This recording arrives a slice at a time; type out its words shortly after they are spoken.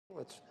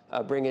Let's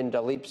bring in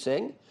Daleep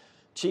Singh,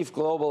 Chief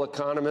Global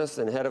Economist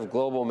and Head of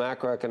Global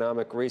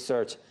Macroeconomic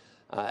Research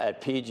at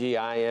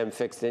PGIM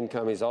Fixed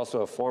Income. He's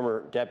also a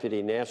former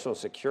Deputy National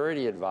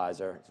Security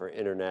Advisor for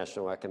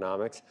International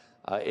Economics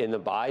in the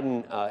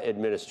Biden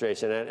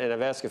administration. And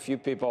I've asked a few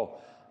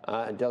people,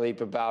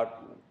 Daleep,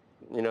 about,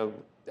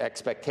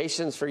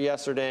 expectations for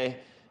yesterday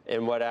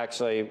and what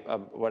actually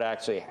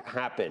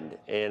happened.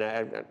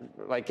 And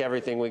like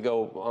everything, we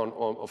go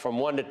on from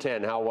 1 to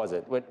 10. How was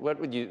it? What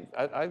would you?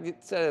 I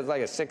said it's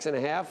like a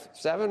 6.5,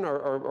 7,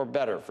 or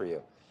better for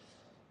you.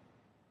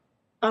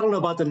 I don't know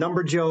about the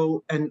number,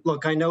 Joe. And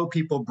look, I know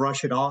people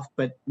brush it off,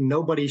 but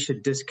nobody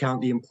should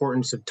discount the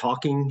importance of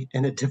talking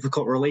in a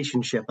difficult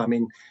relationship. I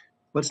mean,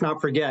 let's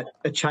not forget,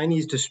 a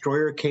Chinese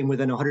destroyer came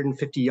within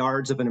 150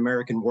 yards of an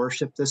American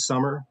warship this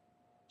summer.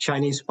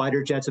 Chinese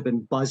fighter jets have been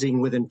buzzing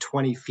within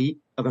 20 feet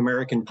of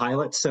American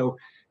pilots. So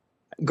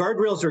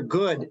guardrails are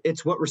good.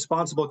 It's what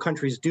responsible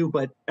countries do,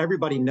 but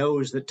everybody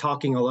knows that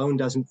talking alone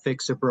doesn't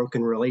fix a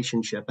broken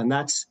relationship. And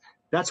that's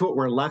what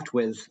we're left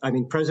with. I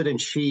mean, President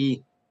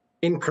Xi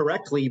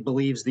incorrectly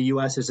believes the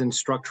U.S. is in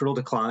structural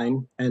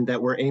decline and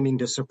that we're aiming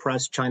to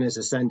suppress China's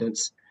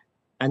ascendance.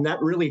 And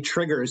that really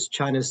triggers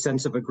China's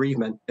sense of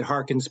aggrievement. It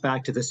harkens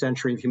back to the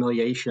century of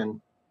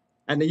humiliation.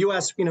 And the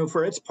U.S.,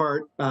 for its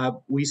part,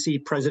 we see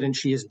President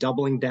Xi is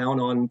doubling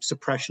down on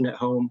suppression at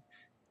home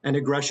and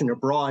aggression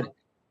abroad.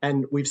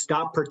 And we've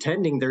stopped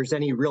pretending there's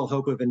any real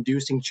hope of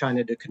inducing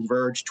China to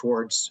converge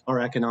towards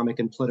our economic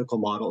and political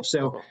model.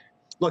 So,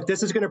 look,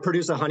 this is going to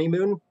produce a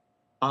honeymoon.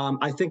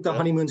 I think the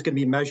honeymoon's going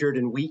to be measured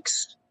in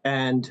weeks.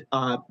 And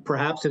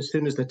perhaps as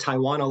soon as the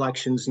Taiwan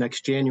elections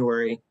next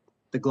January,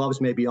 the gloves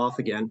may be off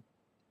again.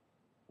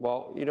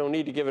 Well, you don't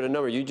need to give it a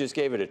number. You just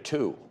gave it a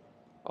 2.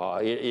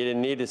 You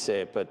didn't need to say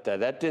it, but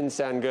that didn't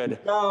sound good.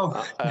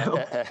 No,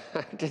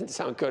 it didn't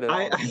sound good at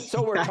all.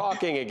 So we're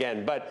talking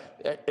again,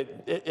 but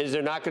is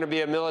there not going to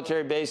be a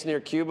military base near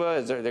Cuba?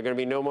 Is there going to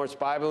be no more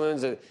spy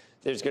balloons?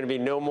 There's going to be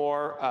no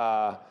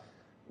more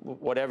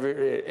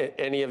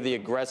any of the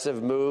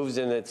aggressive moves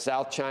in the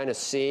South China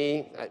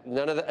Sea?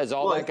 None of that is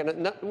all that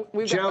going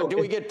to. Do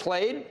we get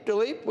played,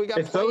 Daleep? We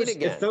got played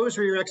again. If those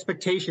were your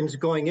expectations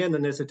going in,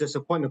 then there's a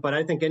disappointment. But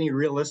I think any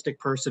realistic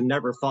person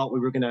never thought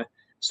we were going to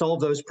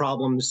solve those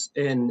problems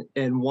in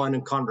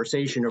one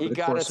conversation over the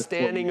course of 4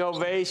 years. He got a standing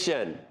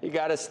ovation. He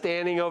got a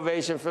standing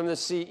ovation from the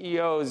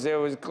CEOs. It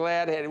was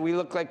glad. We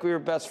looked like we were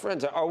best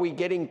friends. Are we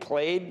getting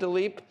played,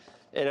 Daleep?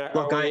 And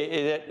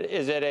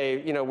is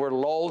it we're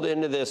lulled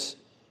into this?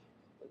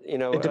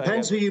 It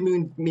depends who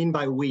you mean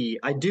by we.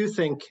 I do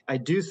think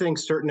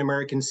certain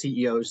American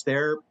CEOs,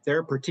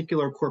 their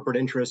particular corporate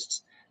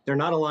interests, they're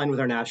not aligned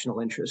with our national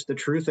interests. The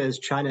truth is,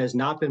 China has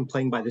not been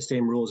playing by the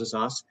same rules as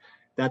us.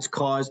 That's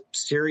caused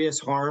serious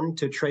harm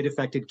to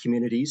trade-affected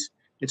communities.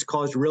 It's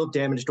caused real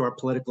damage to our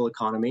political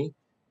economy.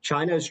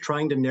 China is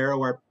trying to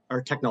narrow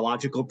our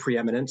technological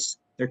preeminence.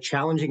 They're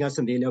challenging us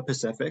in the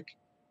Indo-Pacific.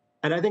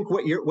 And I think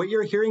what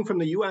you're hearing from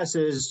the U.S.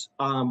 is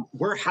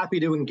we're happy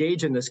to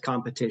engage in this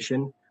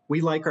competition. We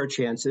like our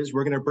chances.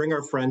 We're going to bring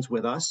our friends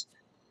with us.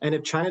 And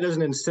if China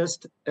doesn't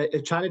insist,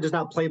 if China does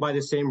not play by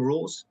the same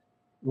rules,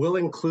 we'll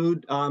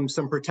include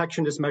some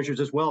protectionist measures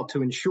as well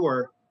to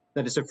ensure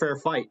that it's a fair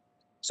fight.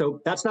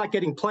 So that's not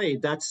getting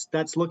played.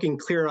 That's looking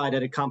clear-eyed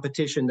at a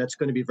competition that's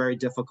going to be very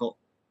difficult.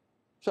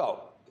 So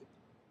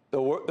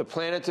the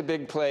planet's a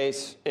big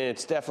place, and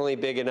it's definitely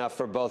big enough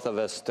for both of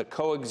us to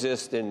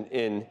coexist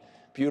in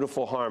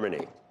beautiful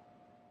harmony.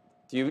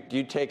 Do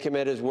you take him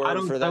at his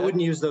word for that? I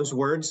wouldn't use those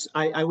words.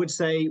 I would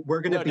say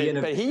we're going to be in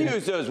a... But he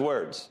used those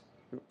words.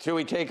 Should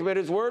we take him at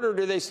his word, or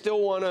do they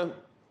still want to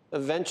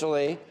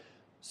eventually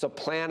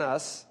supplant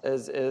us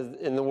as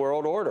in the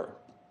world order?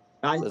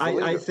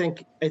 I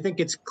think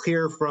it's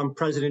clear from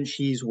President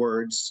Xi's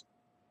words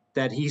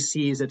that he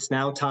sees it's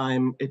now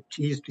time.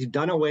 He's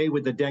done away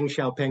with the Deng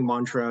Xiaoping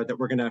mantra that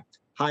we're going to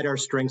hide our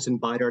strengths and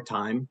bide our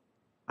time.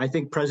 I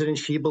think President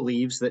Xi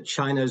believes that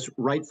China's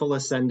rightful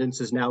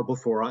ascendance is now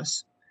before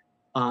us.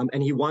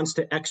 And he wants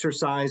to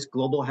exercise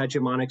global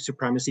hegemonic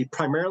supremacy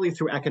primarily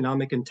through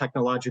economic and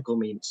technological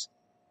means.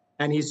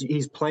 And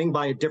he's playing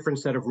by a different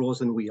set of rules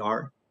than we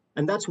are.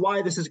 And that's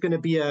why this is going to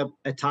be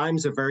at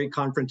times a very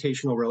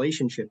confrontational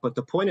relationship. But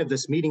the point of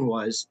this meeting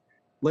was,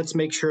 let's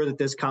make sure that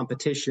this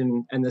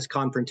competition and this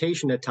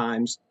confrontation at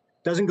times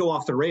doesn't go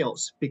off the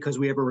rails, because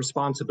we have a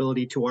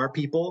responsibility to our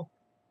people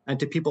and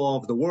to people all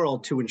over the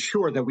world to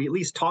ensure that we at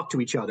least talk to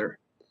each other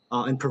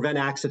and prevent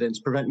accidents,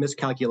 prevent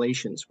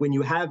miscalculations. When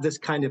you have this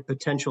kind of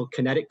potential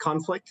kinetic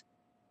conflict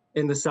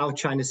in the South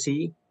China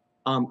Sea,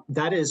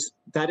 that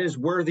is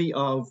worthy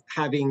of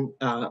having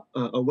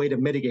a way to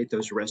mitigate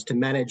those risks, to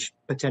manage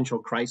potential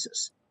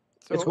crisis.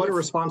 So it's what a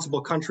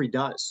responsible country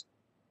does.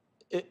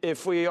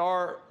 If we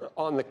are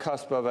on the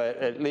cusp of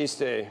at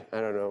least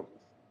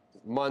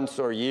months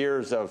or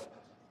years of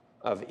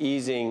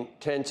easing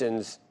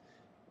tensions,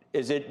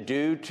 is it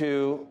due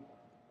to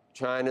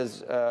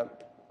China's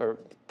or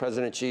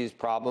President Xi's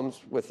problems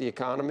with the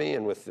economy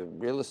and with the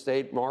real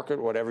estate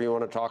market, whatever you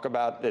want to talk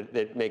about,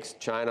 that makes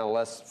China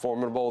less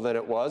formidable than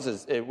it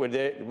was? Would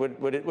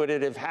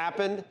it have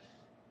happened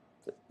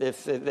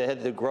if they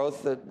had the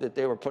growth that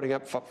they were putting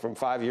up from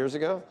 5 years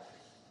ago?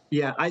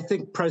 Yeah, I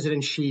think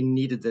President Xi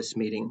needed this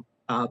meeting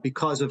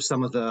because of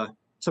some of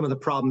the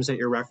problems that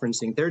you're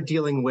referencing. They're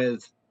dealing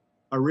with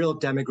a real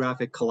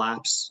demographic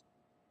collapse.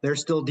 They're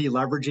still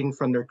deleveraging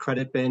from their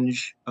credit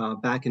binge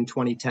back in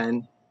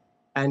 2010.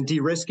 And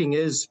de-risking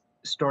is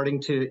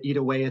starting to eat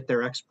away at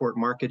their export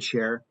market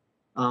share.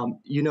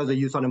 You know the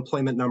youth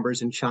unemployment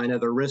numbers in China,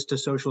 the risks to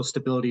social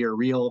stability are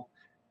real.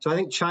 So I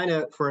think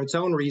China, for its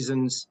own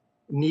reasons,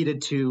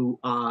 needed to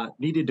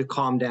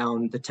calm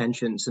down the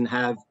tensions and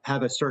have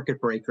a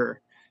circuit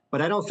breaker.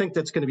 But I don't think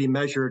that's going to be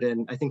measured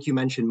in, I think you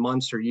mentioned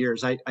months or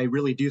years. I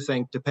really do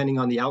think, depending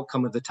on the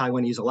outcome of the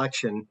Taiwanese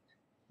election,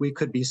 we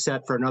could be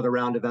set for another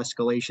round of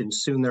escalation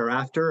soon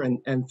thereafter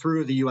and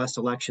through the U.S.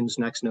 elections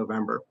next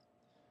November.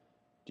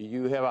 Do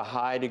you have a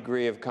high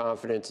degree of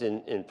confidence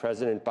in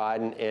President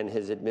Biden and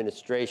his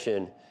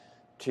administration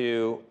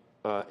to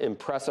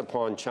impress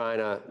upon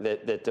China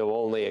that they'll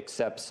only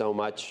accept so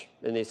much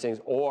in these things?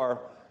 Or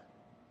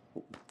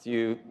do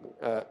you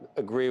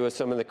agree with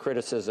some of the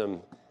criticism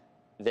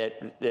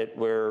that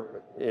we're,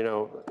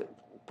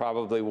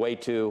 probably way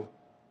too,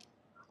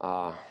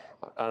 I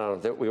don't know,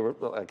 that we were,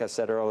 like I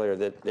said earlier,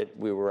 that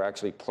we were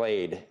actually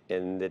played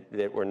and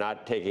that we're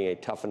not taking a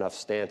tough enough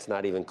stance,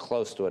 not even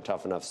close to a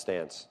tough enough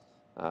stance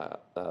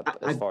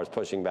as far as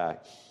pushing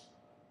back?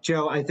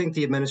 Joe, I think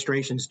the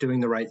administration's doing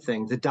the right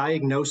thing. The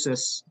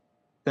diagnosis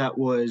that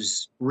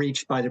was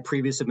reached by the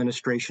previous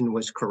administration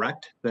was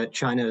correct, that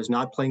China is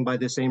not playing by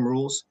the same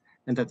rules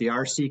and that they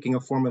are seeking a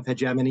form of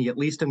hegemony, at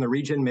least in the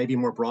region, maybe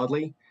more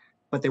broadly,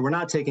 but they were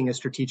not taking a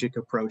strategic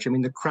approach. I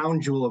mean, the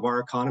crown jewel of our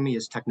economy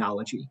is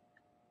technology.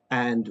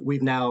 And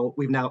we've now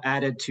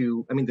added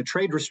to, the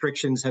trade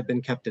restrictions have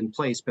been kept in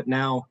place, but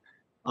now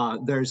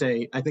there's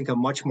I think, a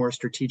much more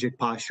strategic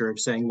posture of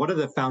saying, what are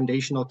the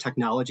foundational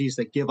technologies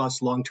that give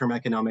us long-term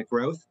economic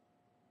growth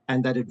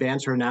and that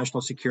advance our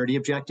national security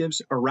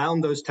objectives?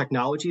 Around those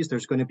technologies,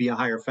 there's going to be a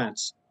higher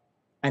fence.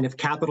 And if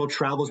capital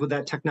travels with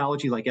that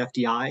technology, like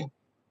FDI,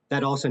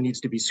 that also needs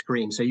to be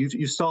screened. So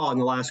you saw in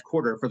the last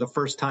quarter, for the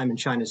first time in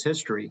China's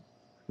history,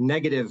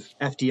 negative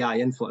FDI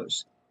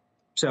inflows.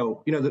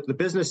 So, the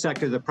business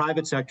sector, the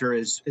private sector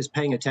is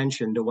paying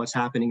attention to what's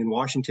happening in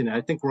Washington. And I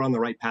think we're on the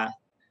right path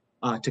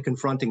to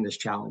confronting this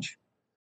challenge.